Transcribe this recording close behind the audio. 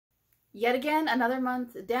Yet again, another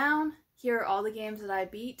month down. Here are all the games that I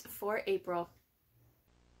beat for April.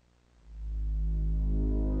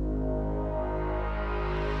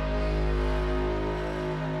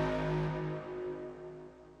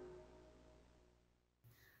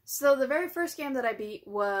 So the very first game that I beat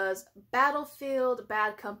was Battlefield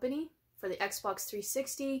Bad Company for the Xbox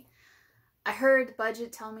 360. I heard the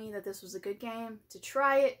budget tell me that this was a good game to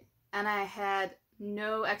try it, and I had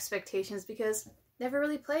no expectations because I never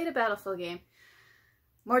really played a Battlefield game.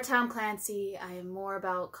 More Tom Clancy, I am more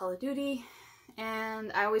about Call of Duty,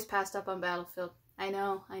 and I always passed up on Battlefield. I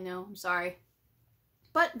know, I'm sorry.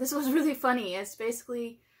 But this was really funny. It's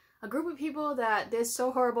basically a group of people that did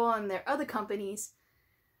so horrible in their other companies.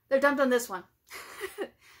 They're dumped on this one.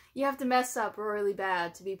 You have to mess up really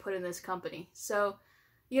bad to be put in this company. So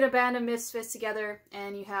you get a band of misfits together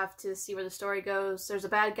and you have to see where the story goes. There's a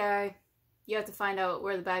bad guy. You have to find out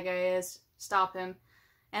where the bad guy is, stop him,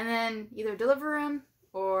 and then either deliver him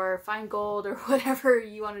or find gold or whatever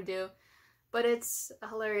you want to do. But it's a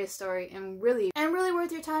hilarious story and really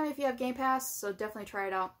worth your time if you have Game Pass, so definitely try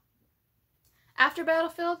it out. After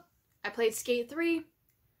Battlefield, I played Skate 3.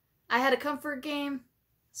 I had a comfort game.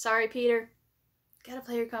 Sorry, Peter. Gotta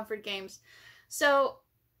play your comfort games. So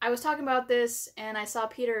I was talking about this and I saw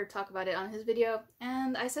Peter talk about it on his video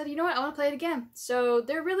and I said, you know what, I want to play it again. So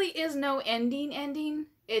there really is no ending.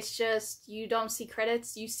 It's just you don't see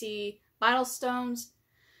credits, you see milestones.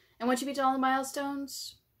 And once you beat all the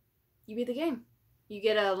milestones, you beat the game. You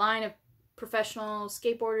get a line of professional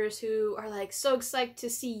skateboarders who are like so excited to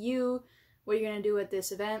see you, what you're going to do at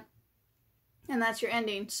this event. And that's your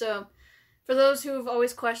ending. So for those who've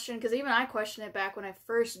always questioned, because even I questioned it back when I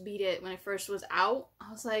first beat it, when it first was out,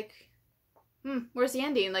 I was like, where's the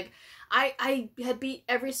ending? Like, I had beat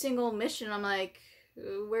every single mission. I'm like,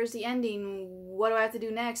 where's the ending? What do I have to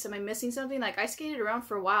do next? Am I missing something? Like, I skated around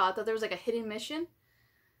for a while. I thought there was like a hidden mission.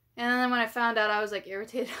 And then when I found out, I was like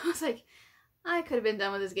irritated. I was like, I could have been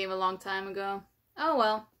done with this game a long time ago. Oh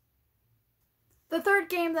well. The third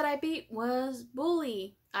game that I beat was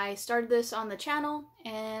Bully. I started this on the channel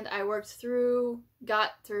and I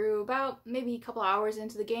got through about maybe a couple hours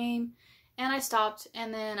into the game and I stopped,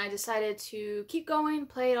 and then I decided to keep going,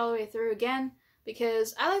 play it all the way through again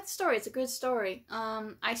because I like the story. It's a good story.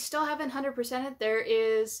 I still haven't 100%ed it. There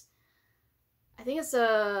is, I think it's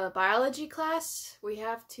a biology class. We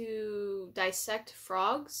have to dissect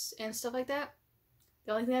frogs and stuff like that.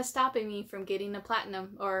 The only thing that's stopping me from getting a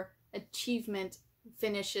platinum or achievement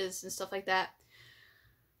finishes and stuff like that.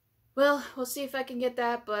 Well, we'll see if I can get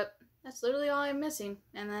that, but that's literally all I'm missing.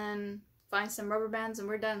 And then find some rubber bands and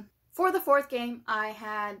we're done. For the fourth game, I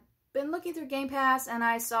had been looking through Game Pass and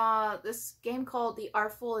I saw this game called The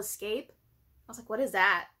Artful Escape. I was like, what is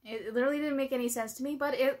that? It literally didn't make any sense to me,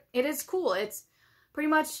 but it is cool. It's pretty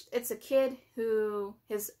much, it's a kid who,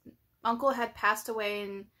 his uncle had passed away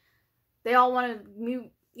and they all want to,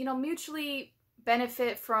 mutually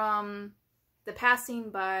benefit from the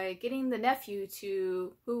passing by getting the nephew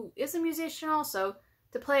who is a musician also,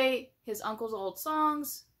 to play his uncle's old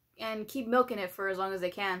songs and keep milking it for as long as they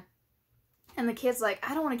can. And the kid's like,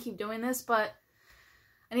 I don't want to keep doing this, but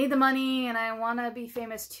I need the money and I want to be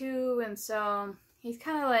famous too. And so he's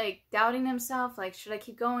kind of like doubting himself, like, should I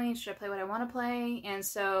keep going? Should I play what I want to play? And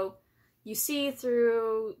so you see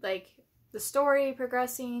through like the story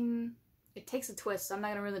progressing, it takes a twist. I'm not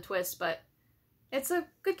going to ruin the twist, but it's a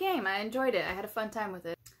good game. I enjoyed it. I had a fun time with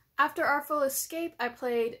it. After Artful Escape, I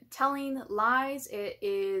played Telling Lies. It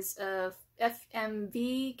is a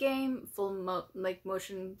FMV game,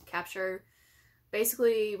 motion capture.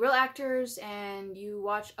 Basically, real actors, and you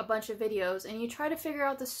watch a bunch of videos, and you try to figure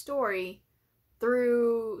out the story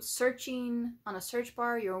through searching on a search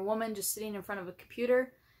bar. You're a woman just sitting in front of a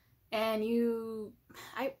computer, and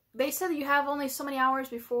they said that you have only so many hours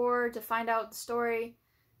before to find out the story.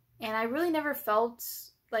 And I really never felt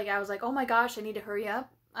like I was like, oh my gosh, I need to hurry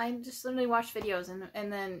up. I just literally watched videos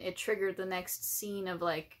and then it triggered the next scene of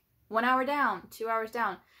like 1 hour down, 2 hours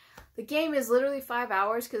down. The game is literally 5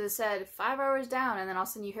 hours because it said 5 hours down, and then all of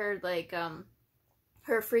a sudden you heard like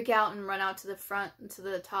her freak out and run out to the front, to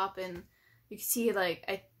the top, and you can see like,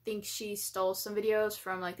 I think she stole some videos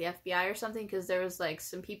from like the FBI or something, because there was like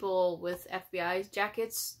some people with FBI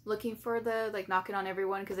jackets looking for knocking on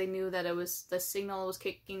everyone because they knew that it was, the signal was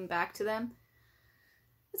kicking back to them.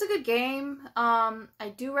 It's a good game.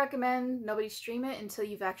 I do recommend nobody stream it until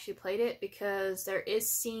you've actually played it, because there is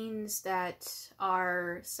scenes that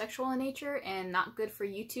are sexual in nature and not good for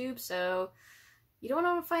YouTube, so you don't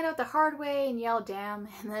want to find out the hard way and yell damn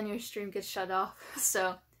and then your stream gets shut off.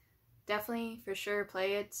 So definitely, for sure,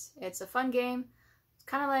 play it. It's a fun game. It's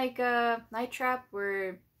kind of like Night Trap,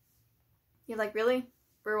 where You're like, really?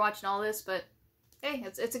 We're watching all this, but hey,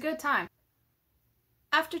 it's a good time.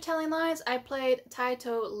 After Telling Lies, I played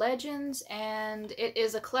Taito Legends, and it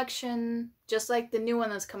is a collection just like the new one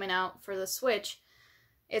that's coming out for the Switch.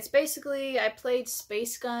 It's basically, I played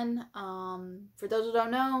Space Gun. For those who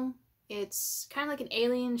don't know, it's kind of like an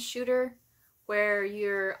alien shooter where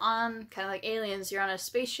you're on, kind of like Aliens, you're on a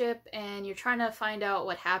spaceship and you're trying to find out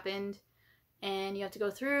what happened, and you have to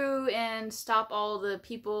go through and stop all the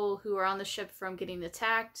people who are on the ship from getting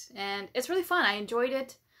attacked, and it's really fun. I enjoyed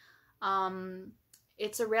it.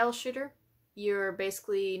 It's a rail shooter. You're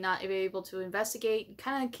basically not able to investigate. You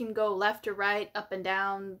kind of can go left or right, up and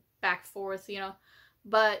down, back, forth, you know,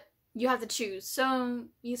 but you have to choose. So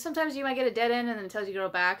sometimes you might get a dead end and then it tells you to go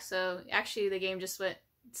back. So actually the game just went,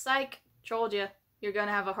 psych, trolled you. You're going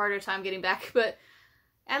to have a harder time getting back, but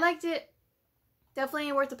I liked it.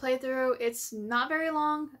 Definitely worth the playthrough. It's not very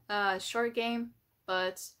long, short game,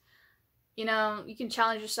 but you know, you can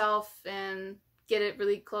challenge yourself and get it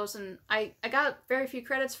really close, and I got very few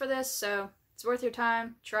credits for this, so it's worth your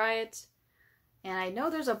time. Try it. And I know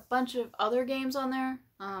there's a bunch of other games on there.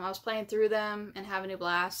 I was playing through them and having a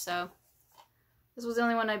blast, so this was the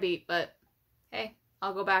only one I beat, but hey,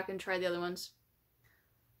 I'll go back and try the other ones.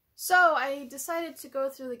 So I decided to go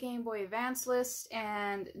through the Game Boy Advance list,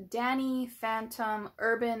 and Danny Phantom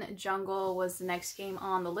Urban Jungle was the next game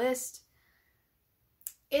on the list.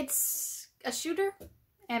 It's a shooter.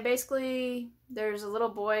 And basically, there's a little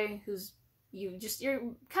boy who's, you're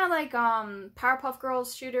kind of like Powerpuff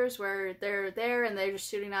Girls shooters where they're there and they're just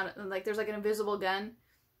shooting out, like there's like an invisible gun.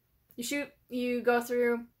 You shoot, you go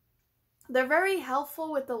through. They're very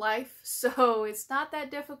helpful with the life, so it's not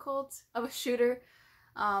that difficult of a shooter.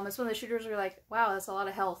 It's one of the shooters where you're like, wow, that's a lot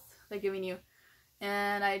of health they're giving you.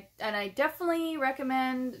 And I definitely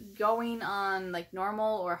recommend going on like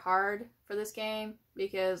normal or hard for this game,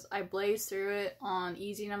 because I blazed through it on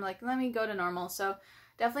easy and I'm like, let me go to normal. So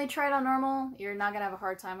definitely try it on normal. You're not gonna have a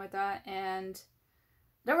hard time with that. And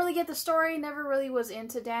don't really get the story, never really was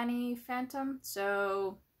into Danny Phantom.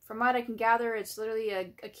 So from what I can gather, it's literally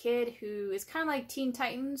a kid who is kind of like Teen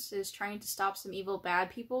Titans, is trying to stop some evil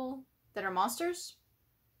bad people that are monsters.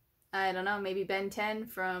 I don't know, maybe Ben 10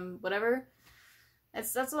 from whatever.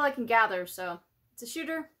 That's all I can gather, so it's a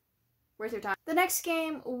shooter, worth your time. The next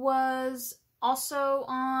game was also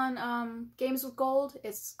on Games with Gold.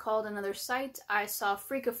 It's called Another Sight. I saw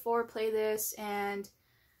Freak of 4 play this, and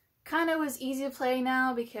kind of was easy to play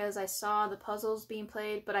now because I saw the puzzles being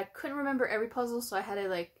played, but I couldn't remember every puzzle, so I had to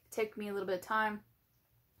like take me a little bit of time.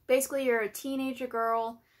 Basically, you're a teenager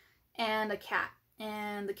girl and a cat.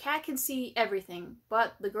 And the cat can see everything,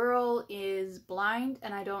 but the girl is blind,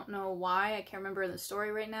 and I don't know why. I can't remember the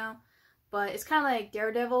story right now. But it's kind of like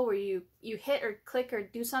Daredevil, where you hit or click or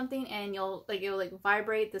do something, and it'll like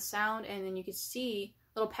vibrate the sound, and then you can see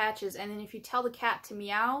little patches. And then if you tell the cat to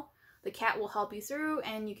meow, the cat will help you through,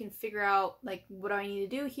 and you can figure out like, what do I need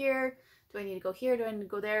to do here? Do I need to go here? Do I need to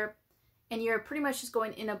go there? And you're pretty much just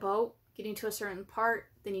going in a boat, getting to a certain part.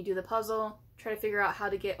 Then you do the puzzle. Try to figure out how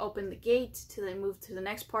to open the gate to then move to the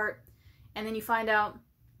next part, and then you find out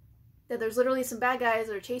that there's literally some bad guys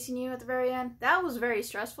that are chasing you at the very end. That was very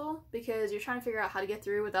stressful because you're trying to figure out how to get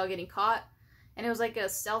through without getting caught, and it was like a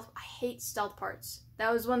stealth. I hate stealth parts.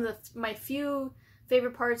 That was one of my few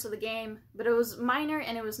favorite parts of the game, but it was minor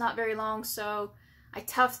and it was not very long, so I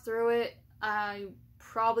toughed through it.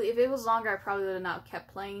 If it was longer, I probably would have not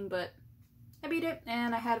kept playing, but I beat it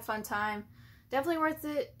and I had a fun time. Definitely worth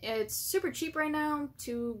it. It's super cheap right now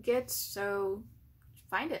to get, so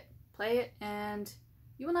find it, play it, and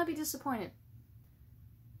you will not be disappointed.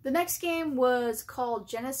 The next game was called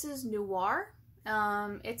Genesis Noir.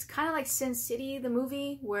 It's kind of like Sin City, the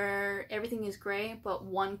movie, where everything is gray but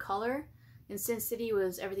one color. In Sin City,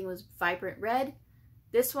 everything was vibrant red.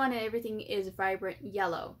 This one, everything is vibrant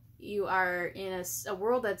yellow. You are in a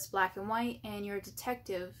world that's black and white, and you're a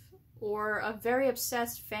detective or a very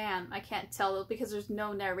obsessed fan. I can't tell because there's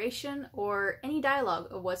no narration or any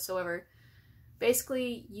dialogue whatsoever.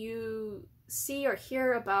 Basically, you see or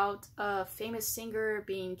hear about a famous singer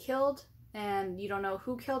being killed, and you don't know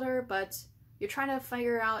who killed her, but you're trying to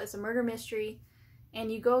figure out, it's a murder mystery,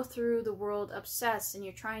 and you go through the world obsessed, and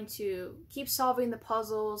you're trying to keep solving the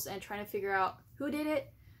puzzles and trying to figure out who did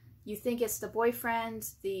it. You think it's the boyfriend,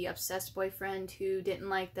 the obsessed boyfriend who didn't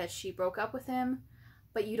like that she broke up with him,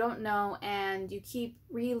 but you don't know, and you keep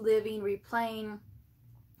reliving, replaying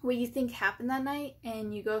what you think happened that night,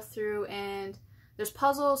 and you go through, and there's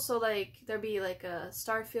puzzles, so like there'll be like a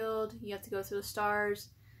star field, you have to go through the stars.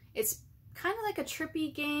 It's kind of like a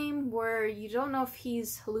trippy game where you don't know if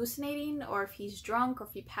he's hallucinating or if he's drunk or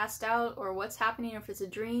if he passed out or what's happening or if it's a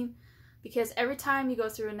dream, because every time you go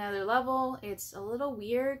through another level, it's a little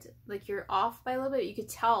weird, like you're off by a little bit, you could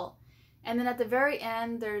tell. And then at the very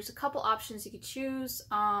end, there's a couple options you could choose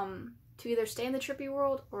to either stay in the trippy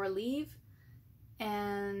world or leave.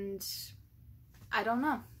 And I don't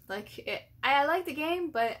know, like I like the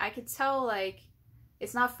game, but I could tell like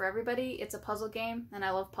it's not for everybody. It's a puzzle game, and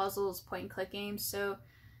I love puzzles, point and click games. So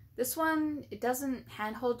this one, it doesn't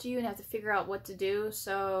handhold you and you have to figure out what to do.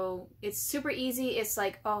 So it's super easy. It's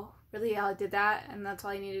like, oh, really? I did that, and that's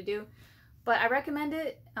all you need to do. But I recommend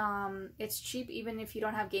it. It's cheap even if you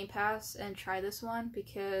don't have Game Pass, and try this one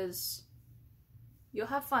because you'll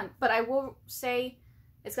have fun. But I will say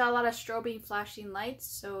it's got a lot of strobing, flashing lights,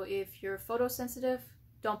 so if you're photosensitive,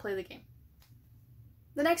 don't play the game.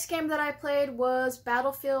 The next game that I played was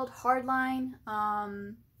Battlefield Hardline.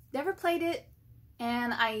 Never played it,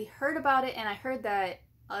 and I heard about it, and I heard that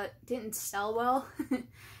it didn't sell well.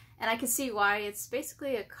 And I can see why. It's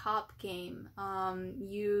basically a cop game.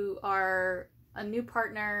 You are a new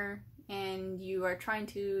partner, and you are trying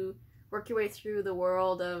to work your way through the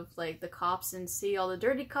world of like the cops and see all the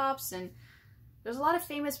dirty cops. And there's a lot of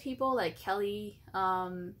famous people like Kelly.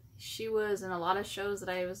 She was in a lot of shows that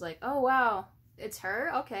I was like, oh wow, it's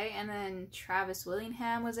her? Okay. And then Travis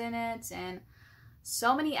Willingham was in it, and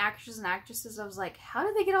so many actors and actresses. I was like, how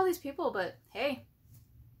did they get all these people? But hey,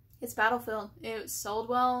 it's Battlefield. It sold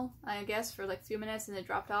well, I guess, for like a few minutes, and it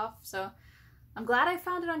dropped off. So I'm glad I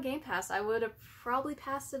found it on Game Pass. I would have probably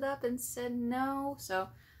passed it up and said no. So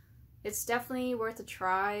it's definitely worth a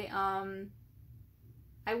try.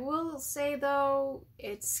 I will say though,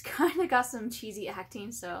 it's kind of got some cheesy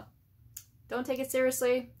acting, so don't take it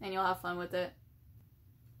seriously and you'll have fun with it.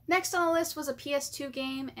 Next on the list was a PS2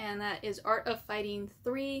 game, and that is Art of Fighting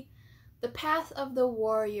 3, The Path of the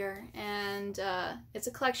Warrior. And it's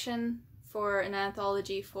a collection for an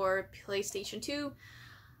anthology for PlayStation 2.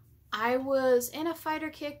 I was in a fighter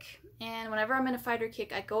kick, and whenever I'm in a fighter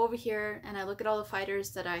kick, I go over here and I look at all the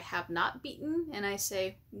fighters that I have not beaten, and I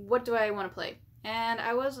say, what do I want to play? And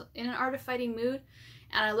I was in an Art of Fighting mood,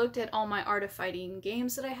 and I looked at all my Art of Fighting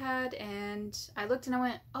games that I had, and I looked and I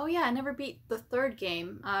went, oh yeah, I never beat the third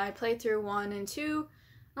game. I played through 1 and 2.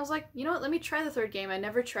 I was like, you know what, let me try the third game. I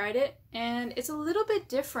never tried it, and it's a little bit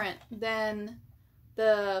different than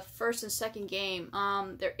the first and second game.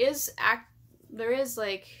 There is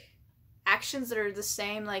like actions that are the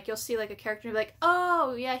same. Like you'll see like a character and be like,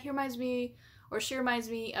 oh yeah, he reminds me, or she reminds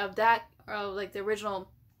me of that, or like the original.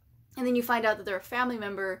 And then you find out that they're a family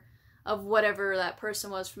member of whatever that person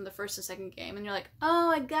was from the first and second game. And you're like, oh,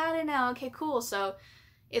 I got it now. Okay, cool. So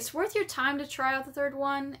it's worth your time to try out the third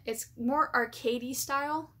one. It's more arcadey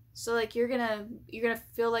style. So like you're gonna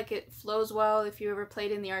feel like it flows well if you ever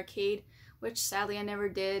played in the arcade, which sadly I never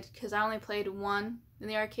did because I only played 1 in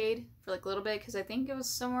the arcade for like a little bit because I think it was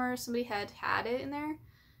somewhere somebody had it in there.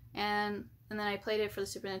 And then I played it for the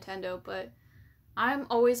Super Nintendo. But I'm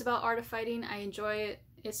always about Art of Fighting. I enjoy it.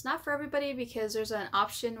 It's not for everybody because there's an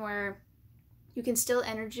option where you can steal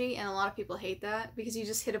energy, and a lot of people hate that because you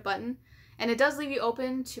just hit a button. And it does leave you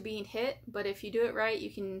open to being hit, but if you do it right,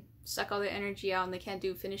 you can suck all the energy out and they can't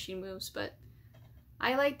do finishing moves. But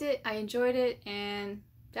I liked it, I enjoyed it, and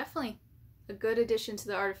definitely a good addition to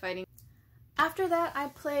the Art of Fighting. After that, I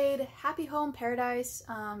played Happy Home Paradise.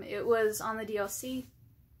 It was on the DLC,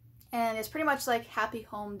 and it's pretty much like Happy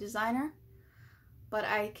Home Designer, but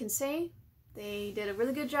I can say they did a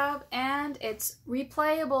really good job, and it's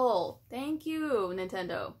replayable. Thank you,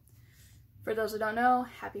 Nintendo. For those who don't know,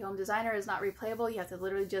 Happy Home Designer is not replayable. You have to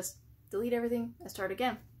literally just delete everything and start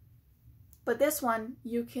again. But this one,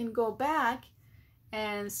 you can go back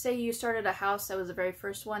and say you started a house that was the very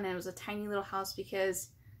first one, and it was a tiny little house because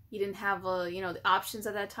you didn't have the options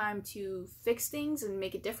at that time to fix things and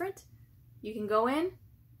make it different. You can go in,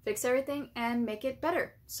 fix everything, and make it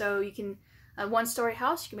better. So you can a 1-story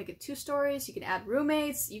house, you can make it 2 stories, you can add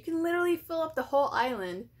roommates, you can literally fill up the whole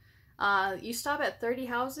island. You stop at 30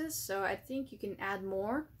 houses, so I think you can add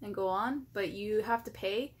more and go on, but you have to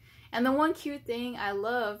pay. And the one cute thing I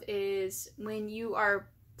love is when you are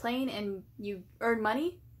playing and you earn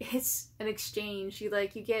money, it's an exchange. You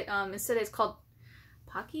get, instead it's called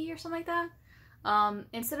Pocky or something like that.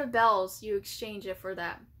 Instead of bells, you exchange it for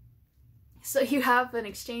that. So you have an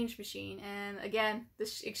exchange machine, and again,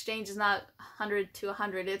 this exchange is not 100 to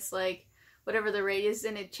 100, it's like whatever the rate is,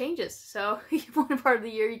 and it changes. So one part of the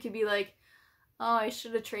year you could be like, oh, I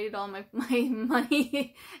should have traded all my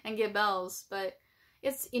money and get bells. But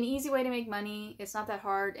it's an easy way to make money, it's not that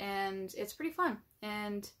hard, and it's pretty fun.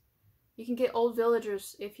 And you can get old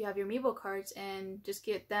villagers if you have your amiibo cards and just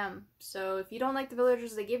get them. So if you don't like the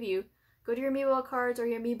villagers they give you, go to your amiibo cards or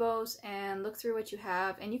your amiibos and look through what you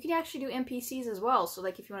have. And you can actually do NPCs as well. So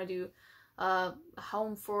like if you want to do a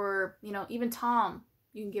home for, you know, even Tom,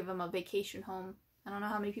 you can give him a vacation home. I don't know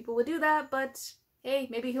how many people would do that, but hey,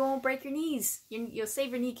 maybe he won't break your knees. You'll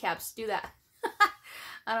save your kneecaps. Do that.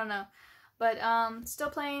 I don't know. But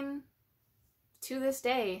still playing to this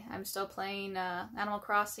day. I'm still playing Animal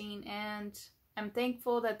Crossing, and I'm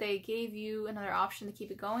thankful that they gave you another option to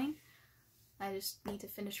keep it going. I just need to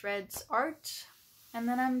finish Red's art, and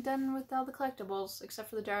then I'm done with all the collectibles,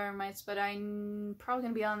 except for the Dynamites, but I'm probably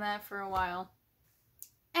going to be on that for a while.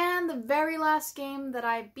 And the very last game that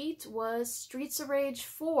I beat was Streets of Rage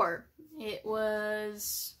 4. It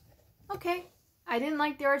was okay. I didn't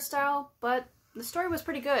like the art style, but the story was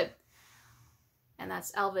pretty good. And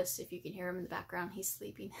that's Elvis, if you can hear him in the background. He's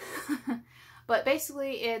sleeping. But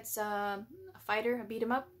basically, it's a fighter, a beat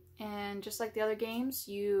 'em up. And just like the other games,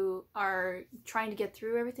 you are trying to get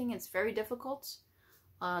through everything. It's very difficult.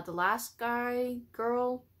 The last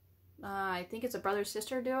girl, I think it's a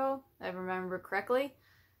brother-sister duo, if I remember correctly.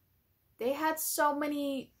 They had so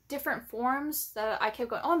many different forms that I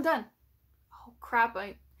kept going, oh, I'm done. Oh, crap.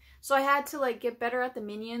 So I had to like get better at the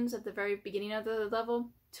minions at the very beginning of the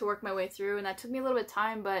level to work my way through. And that took me a little bit of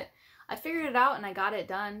time, but I figured it out and I got it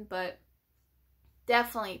done. But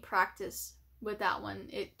definitely practice with that one.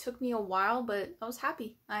 It took me a while, but I was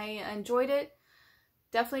happy. I enjoyed it.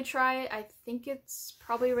 Definitely try it. I think it's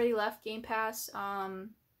probably already left Game Pass.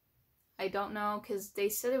 I don't know, because they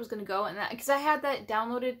said it was going to go, and because I had that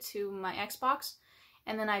downloaded to my Xbox,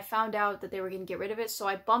 and then I found out that they were going to get rid of it, so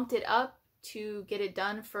I bumped it up to get it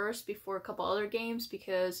done first before a couple other games,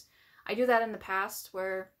 because I do that in the past,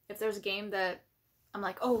 where if there's a game that I'm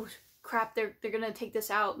like, oh crap, they're going to take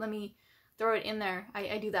this out, let me throw it in there.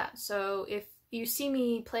 I do that. So if you see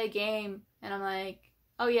me play a game, and I'm like,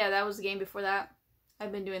 oh yeah, that was the game before that,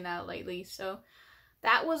 I've been doing that lately, so...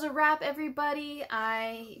 That was a wrap, everybody.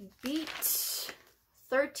 I beat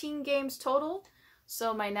 13 games total, so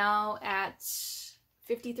am I now at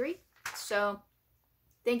 53. So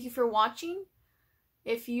thank you for watching.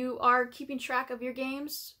 If you are keeping track of your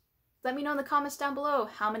games, let me know in the comments down below.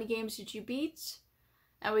 How many games did you beat?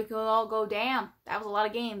 And we can all go, damn, that was a lot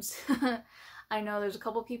of games. I know there's a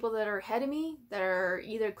couple people that are ahead of me, that are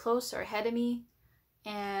either close or ahead of me,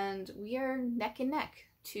 and we are neck and neck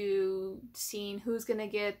to seeing who's gonna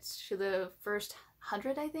get to the first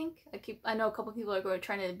 100. I think I know a couple people are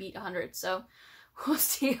trying to beat 100, so we'll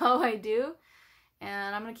see how I do.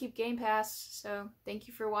 And I'm gonna keep Game Pass, so thank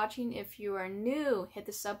you for watching. If you are new, hit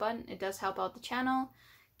the sub button. It does help out the channel.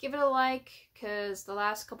 Give it a like, because the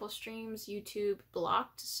last couple streams YouTube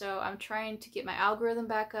blocked, so I'm trying to get my algorithm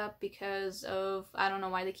back up because of, I don't know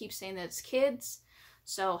why they keep saying that it's kids.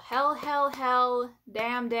 So hell,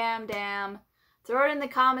 damn. Throw it in the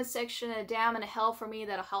comments section, a damn and a hell for me.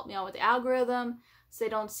 That'll help me out with the algorithm, so they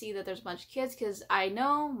don't see that there's a bunch of kids, because I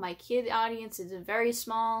know my kid audience is very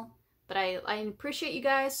small, but I appreciate you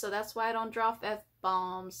guys, so that's why I don't drop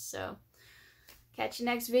F-bombs. So catch you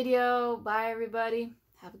next video. Bye, everybody.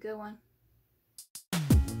 Have a good one.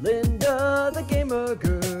 Linda the gamer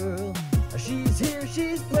girl, she's here,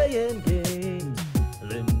 she's playing games.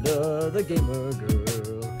 Linda the gamer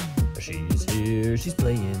girl, she's here, she's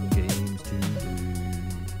playing games too.